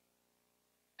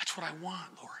 That's what I want,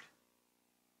 Lord.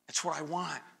 That's what I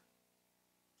want.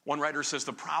 One writer says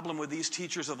the problem with these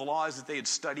teachers of the law is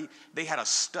that they had a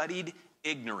studied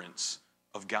ignorance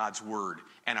of God's word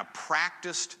and a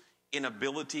practiced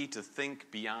inability to think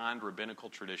beyond rabbinical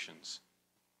traditions.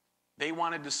 They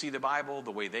wanted to see the Bible the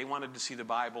way they wanted to see the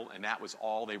Bible, and that was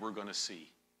all they were going to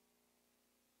see.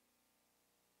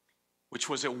 Which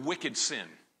was a wicked sin.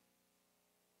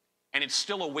 And it's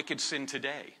still a wicked sin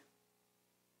today.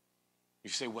 You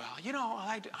say, well,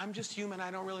 I'm just human. I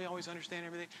don't really always understand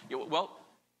everything. Well,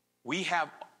 we have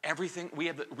everything. We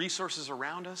have the resources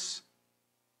around us.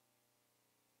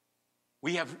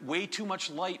 We have way too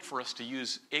much light for us to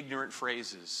use ignorant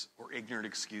phrases or ignorant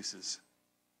excuses.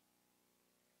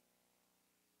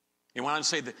 They went on to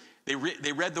say that they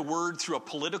read the word through a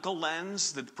political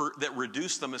lens that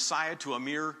reduced the Messiah to a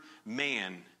mere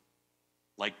man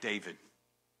like David.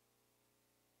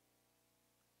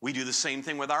 We do the same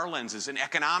thing with our lenses, an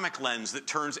economic lens that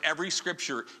turns every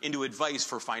scripture into advice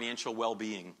for financial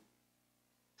well-being.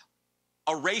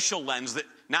 A racial lens that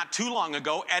not too long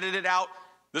ago edited out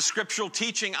the scriptural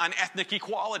teaching on ethnic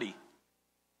equality.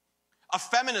 A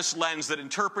feminist lens that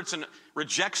interprets and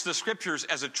rejects the scriptures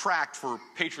as a tract for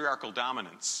patriarchal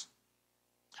dominance.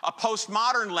 A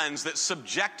postmodern lens that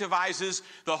subjectivizes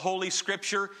the Holy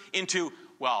Scripture into,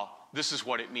 well, this is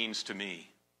what it means to me.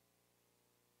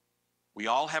 We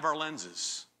all have our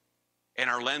lenses, and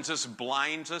our lenses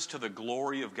blind us to the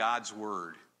glory of God's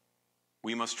Word.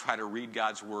 We must try to read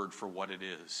God's Word for what it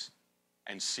is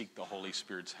and seek the Holy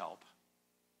Spirit's help.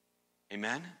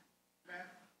 Amen?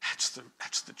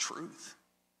 That's the truth.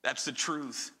 That's the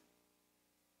truth.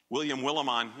 William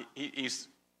Willimon, he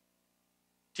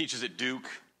teaches at Duke.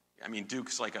 I mean,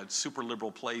 Duke's like a super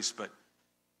liberal place, but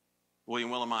William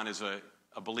Willimon is a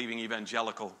believing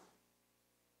evangelical.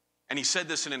 And he said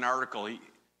this in an article.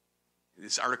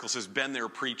 This article says, "Been there,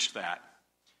 preached that,"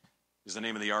 is the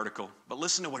name of the article. But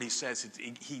listen to what he says.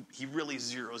 He really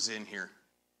zeroes in here.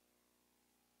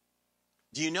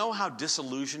 Do you know how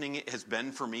disillusioning it has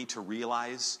been for me to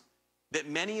realize that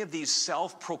many of these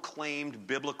self-proclaimed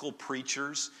biblical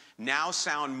preachers now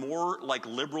sound more like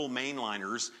liberal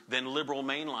mainliners than liberal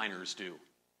mainliners do?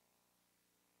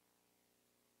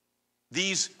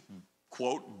 These,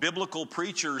 quote, biblical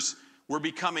preachers were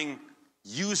becoming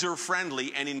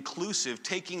user-friendly and inclusive,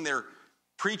 taking their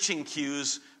preaching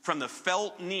cues from the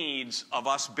felt needs of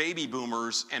us baby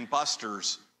boomers and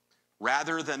busters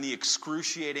rather than the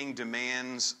excruciating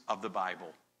demands of the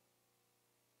Bible.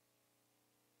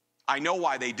 I know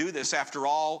why they do this. After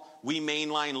all, we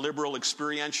mainline liberal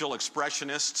experiential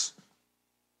expressionists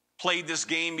played this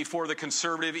game before the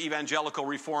conservative, evangelical,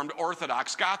 reformed,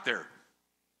 orthodox got there.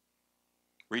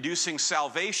 Reducing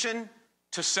salvation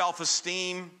to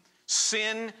self-esteem,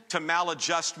 sin to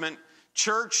maladjustment,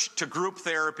 church to group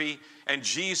therapy, and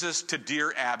Jesus to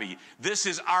Dear Abby. This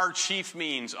is our chief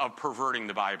means of perverting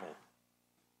the Bible.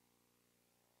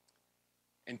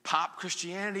 And pop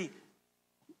Christianity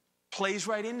plays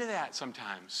right into that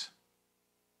sometimes.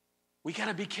 We got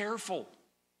to be careful.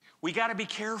 We got to be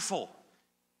careful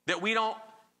that we don't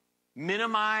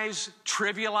minimize,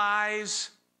 trivialize,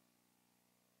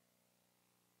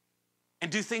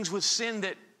 and do things with sin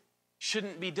that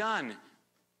shouldn't be done.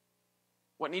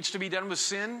 What needs to be done with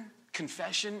sin?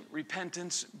 Confession,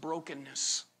 repentance,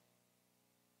 brokenness.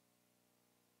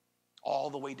 All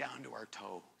the way down to our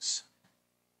toes.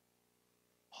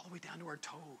 All the way down to our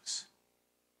toes.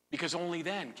 Because only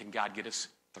then can God get us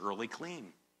thoroughly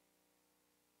clean,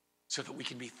 so that we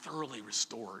can be thoroughly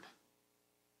restored.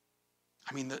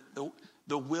 I mean,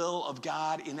 the will of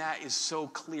God in that is so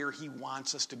clear. He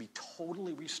wants us to be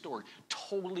totally restored,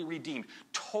 totally redeemed,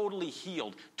 totally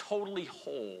healed, totally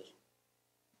whole.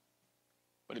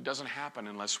 But it doesn't happen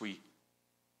unless we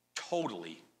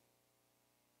totally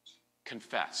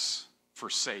confess,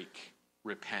 forsake,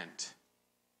 repent,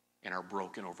 and are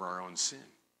broken over our own sin.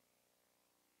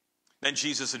 Then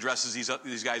Jesus addresses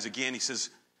these guys again. He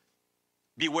says,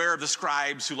 beware of the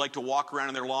scribes who like to walk around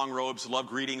in their long robes, love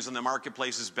greetings in the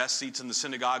marketplaces, best seats in the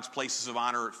synagogues, places of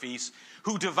honor at feasts,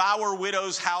 who devour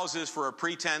widows' houses for a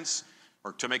pretense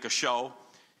or to make a show,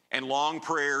 and long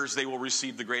prayers, they will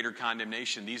receive the greater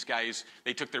condemnation. These guys,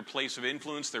 they took their place of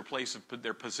influence, their place of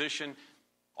their position,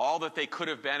 all that they could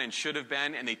have been and should have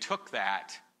been, and they took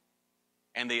that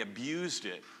and they abused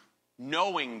it,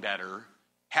 knowing better,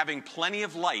 having plenty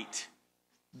of light.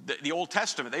 The Old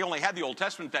Testament, they only had the Old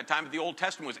Testament at that time, but the Old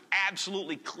Testament was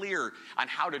absolutely clear on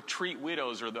how to treat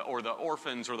widows or the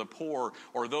orphans or the poor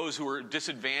or those who were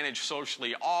disadvantaged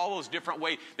socially, all those different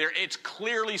ways. It's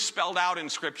clearly spelled out in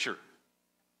Scripture.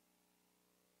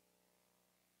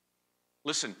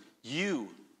 Listen, you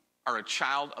are a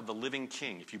child of the living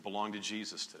King if you belong to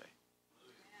Jesus today.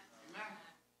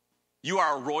 You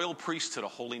are a royal priesthood, a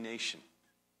holy nation.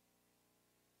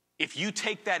 If you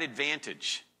take that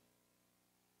advantage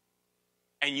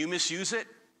and you misuse it,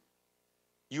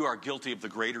 you are guilty of the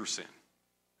greater sin.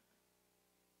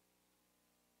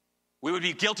 We would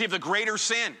be guilty of the greater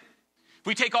sin if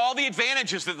we take all the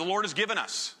advantages that the Lord has given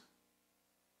us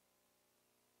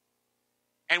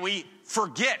and we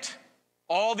forget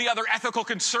all the other ethical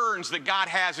concerns that God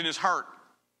has in his heart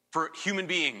for human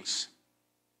beings.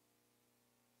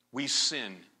 We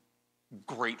sin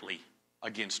greatly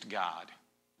against God.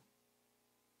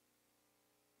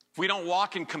 If we don't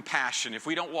walk in compassion, if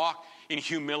we don't walk in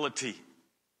humility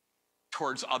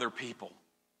towards other people,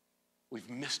 we've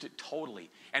missed it totally.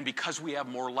 And because we have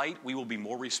more light, we will be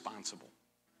more responsible.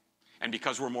 And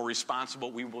because we're more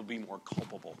responsible, we will be more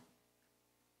culpable.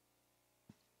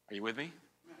 Are you with me?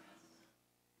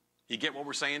 You get what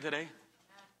we're saying today?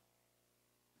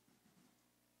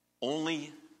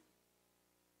 Only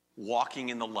walking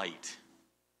in the light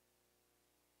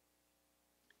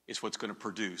is what's going to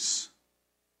produce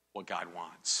what God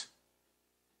wants.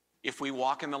 If we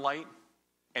walk in the light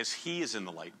as he is in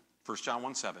the light, 1 John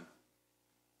 1:7,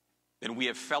 then we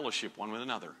have fellowship one with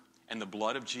another, and the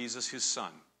blood of Jesus, his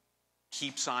son,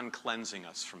 keeps on cleansing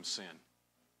us from sin.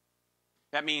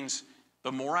 That means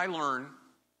the more I learn,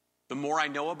 the more I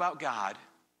know about God,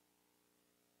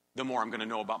 the more I'm going to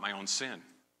know about my own sin.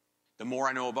 The more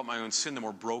I know about my own sin, the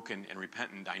more broken and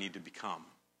repentant I need to become,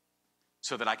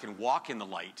 so that I can walk in the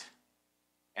light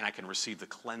and I can receive the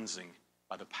cleansing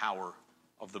by the power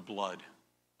of the blood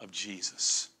of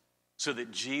Jesus, so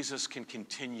that Jesus can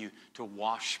continue to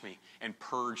wash me and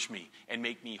purge me and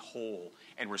make me whole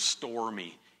and restore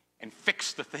me and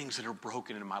fix the things that are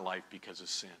broken in my life because of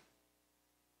sin.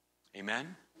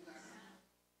 Amen?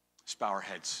 Let's bow our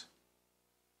heads.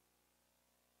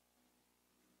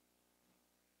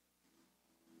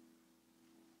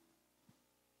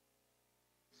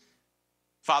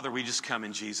 Father, we just come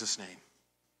in Jesus' name.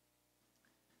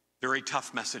 Very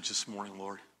tough message this morning,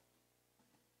 Lord.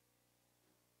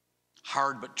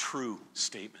 Hard but true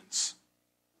statements.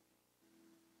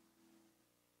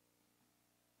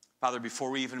 Father,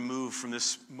 before we even move from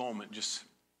this moment, just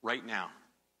right now,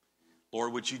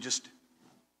 Lord, would you just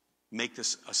make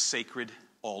this a sacred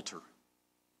altar?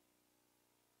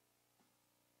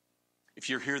 If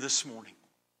you're here this morning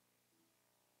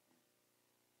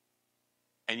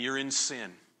and you're in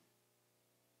sin,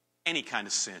 any kind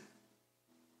of sin,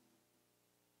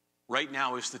 Right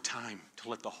now is the time to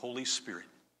let the Holy Spirit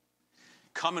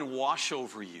come and wash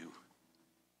over you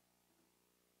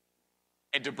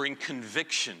and to bring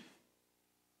conviction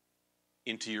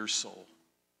into your soul.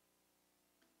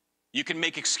 You can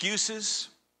make excuses,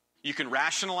 you can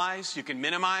rationalize, you can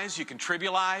minimize, you can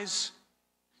trivialize,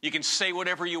 you can say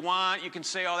whatever you want, you can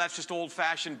say, oh, that's just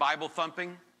old-fashioned Bible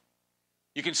thumping.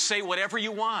 You can say whatever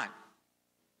you want,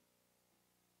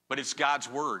 but it's God's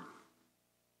word.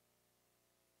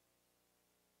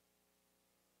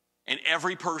 And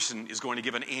every person is going to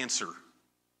give an answer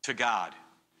to God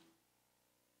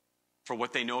for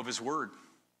what they know of his word.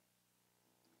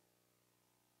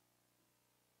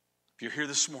 If you're here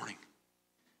this morning,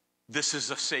 this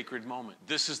is a sacred moment.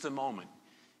 This is the moment.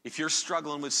 If you're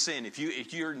struggling with sin, if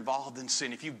you're involved in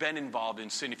sin, if you've been involved in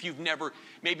sin, if you've never,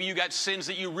 maybe you got sins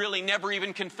that you really never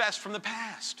even confessed from the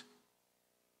past.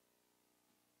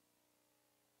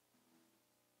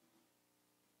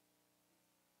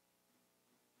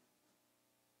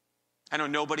 I know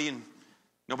nobody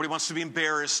wants to be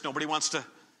embarrassed. Nobody wants to,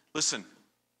 listen,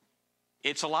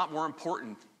 it's a lot more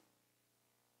important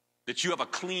that you have a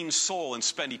clean soul and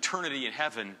spend eternity in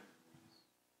heaven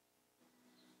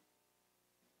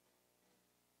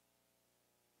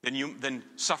than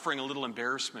suffering a little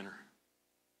embarrassment.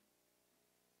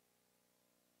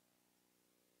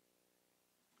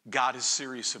 God is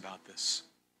serious about this.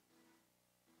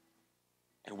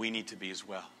 And we need to be as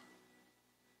well.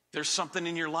 There's something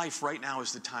in your life right now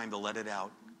is the time to let it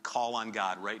out. Call on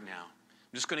God right now.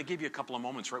 I'm just going to give you a couple of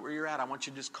moments right where you're at. I want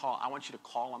you to just call. I want you to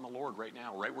call on the Lord right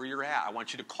now. Right where you're at. I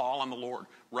want you to call on the Lord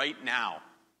right now.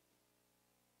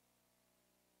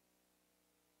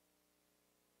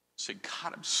 Say,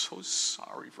 God, I'm so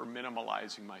sorry for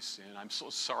minimalizing my sin. I'm so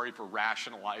sorry for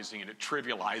rationalizing it and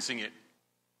trivializing it.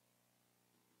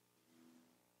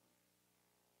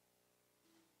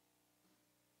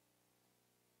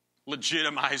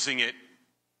 Legitimizing it.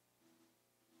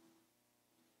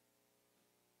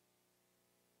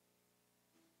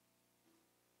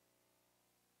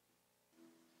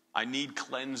 I need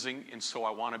cleansing, and so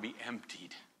I want to be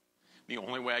emptied. The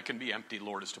only way I can be emptied,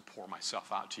 Lord, is to pour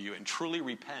myself out to you and truly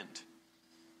repent.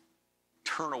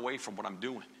 Turn away from what I'm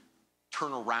doing.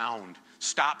 Turn around.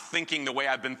 Stop thinking the way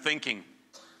I've been thinking.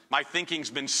 My thinking's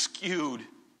been skewed.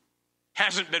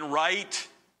 Hasn't been right.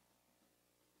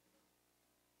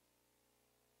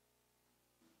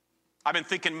 I've been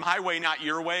thinking my way, not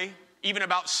your way, even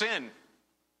about sin,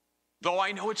 though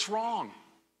I know it's wrong.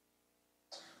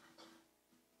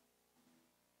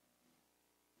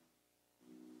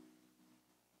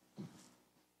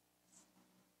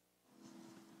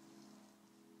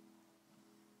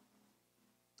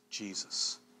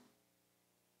 Jesus.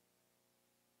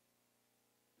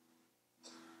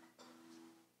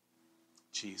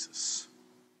 Jesus.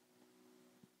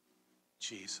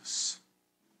 Jesus.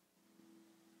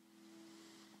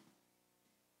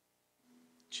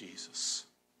 Jesus.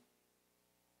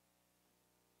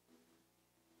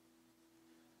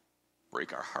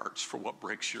 Break our hearts for what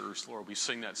breaks yours, Lord. We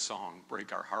sing that song,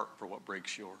 break our heart for what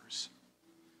breaks yours.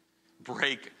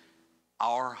 Break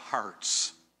our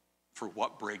hearts for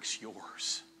what breaks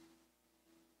yours.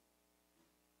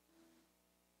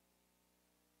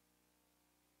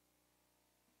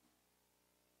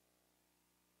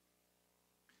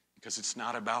 Because it's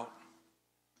not about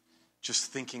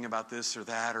just thinking about this or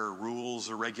that or rules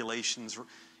or regulations.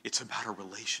 It's about a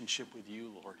relationship with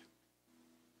you, Lord.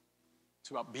 It's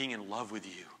about being in love with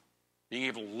you, being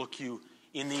able to look you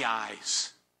in the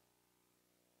eyes.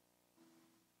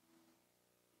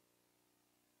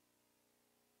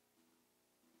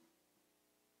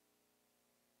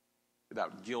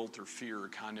 Without guilt or fear or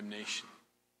condemnation.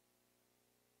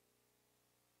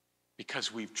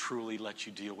 Because we've truly let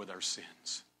you deal with our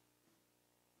sins.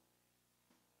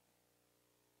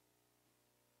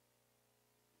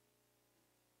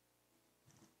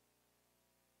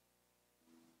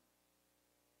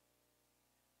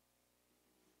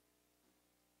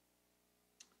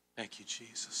 Thank you,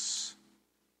 Jesus.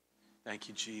 Thank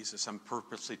you, Jesus. I'm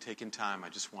purposely taking time. I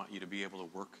just want you to be able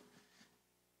to work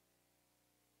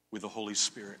with the Holy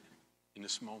Spirit in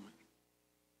this moment.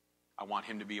 I want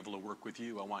him to be able to work with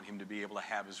you. I want him to be able to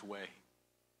have his way.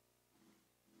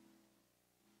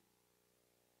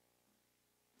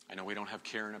 I know we don't have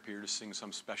Karen up here to sing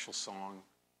some special song.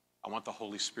 I want the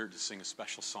Holy Spirit to sing a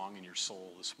special song in your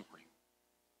soul this morning.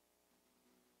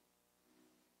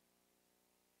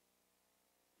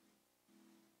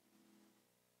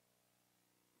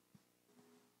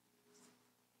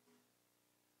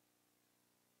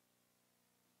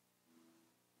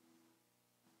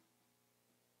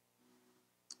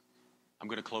 I'm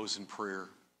going to close in prayer.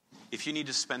 If you need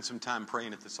to spend some time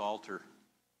praying at this altar,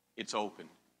 it's open.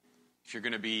 If you're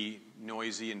going to be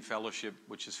noisy in fellowship,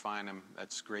 which is fine,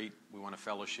 that's great. We want to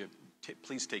fellowship.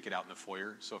 Please take it out in the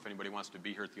foyer. So if anybody wants to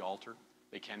be here at the altar,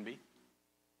 they can be.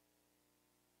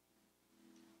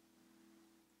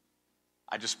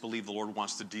 I just believe the Lord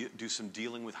wants to do some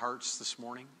dealing with hearts this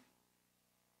morning.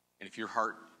 And if your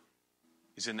heart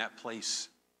is in that place,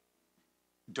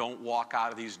 don't walk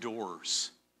out of these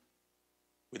doors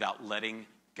without letting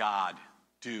God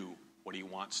do what he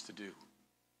wants to do.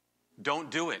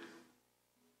 Don't do it.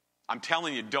 I'm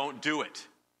telling you, don't do it.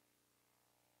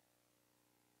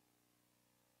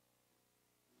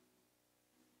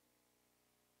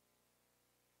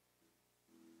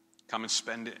 Come and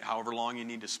spend it however long you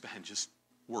need to spend just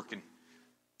working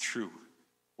through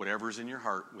whatever's in your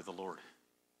heart with the Lord.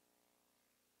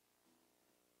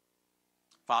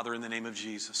 Father, in the name of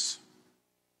Jesus,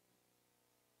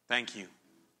 thank you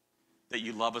that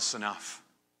you love us enough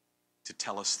to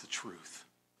tell us the truth.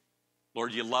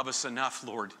 Lord, you love us enough,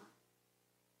 Lord,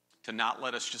 to not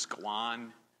let us just go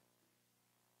on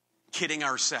kidding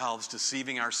ourselves,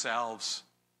 deceiving ourselves,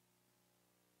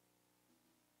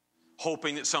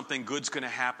 hoping that something good's going to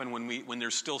happen when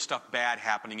there's still stuff bad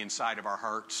happening inside of our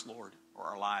hearts, Lord, or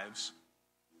our lives.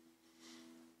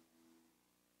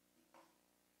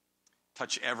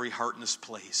 Touch every heart in this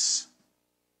place,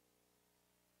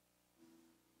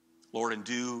 Lord, and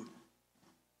do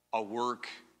a work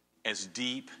as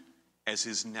deep as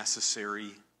is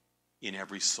necessary in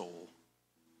every soul.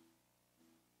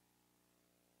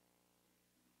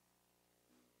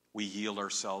 We yield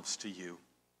ourselves to you.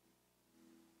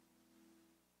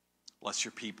 Bless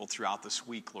your people throughout this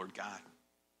week, Lord God.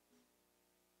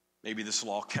 Maybe this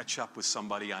will all catch up with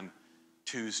somebody on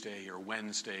Tuesday or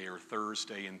Wednesday or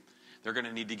Thursday, and they're going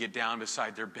to need to get down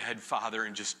beside their bed, Father,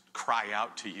 and just cry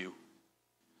out to you.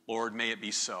 Lord, may it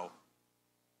be so.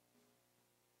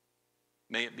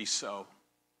 May it be so.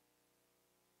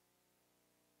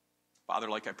 Father,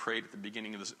 like I prayed at the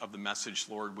beginning of the message,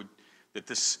 Lord, that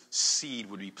this seed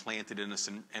would be planted in us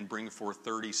and bring forth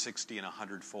 30, 60, and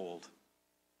 100-fold.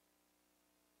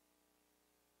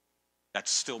 That's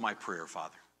still my prayer,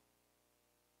 Father.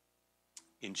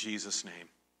 In Jesus' name,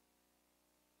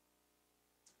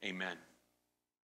 amen.